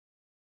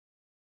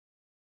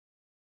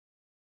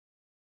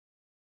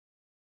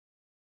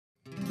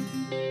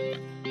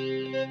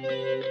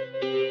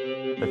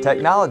The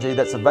technology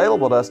that's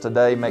available to us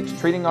today makes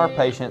treating our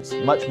patients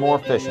much more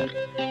efficient.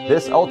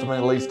 This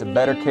ultimately leads to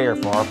better care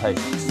for our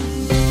patients.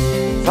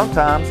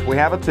 Sometimes we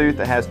have a tooth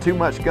that has too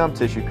much gum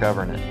tissue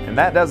covering it, and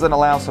that doesn't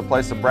allow us to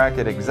place a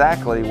bracket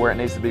exactly where it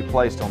needs to be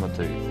placed on the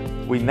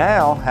tooth. We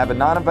now have a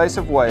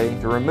non-invasive way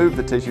to remove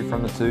the tissue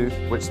from the tooth,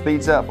 which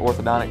speeds up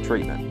orthodontic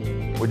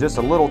treatment. With just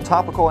a little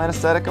topical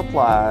anesthetic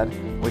applied,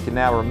 we can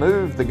now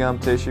remove the gum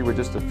tissue with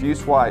just a few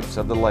swipes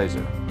of the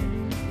laser.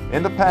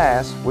 In the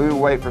past, we would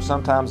wait for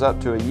sometimes up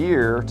to a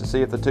year to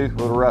see if the tooth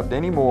would erupt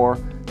anymore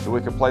so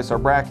we could place our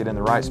bracket in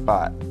the right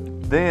spot.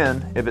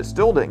 Then, if it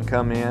still didn't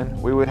come in,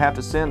 we would have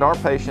to send our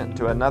patient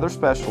to another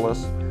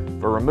specialist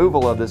for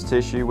removal of this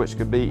tissue, which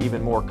could be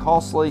even more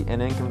costly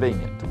and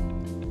inconvenient.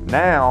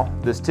 Now,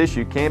 this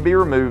tissue can be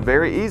removed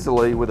very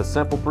easily with a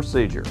simple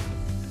procedure.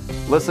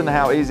 Listen to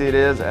how easy it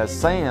is as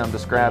Sam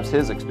describes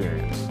his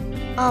experience.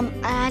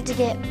 I had to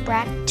get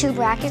two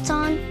brackets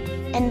on,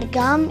 and the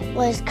gum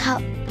was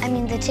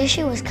the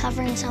tissue was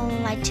covering some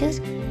of my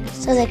tooth,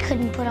 so they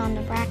couldn't put on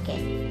the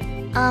bracket.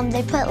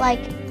 They put like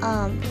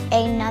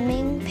a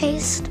numbing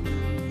paste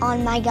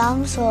on my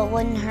gum so it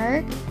wouldn't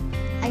hurt.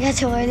 I got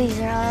to wear these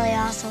really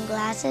awesome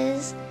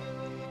glasses,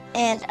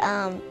 and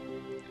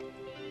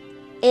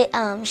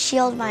it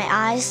shielded my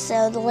eyes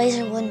so the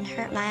laser wouldn't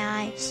hurt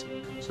my eyes.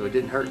 So it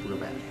didn't hurt real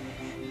bad?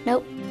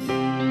 Nope.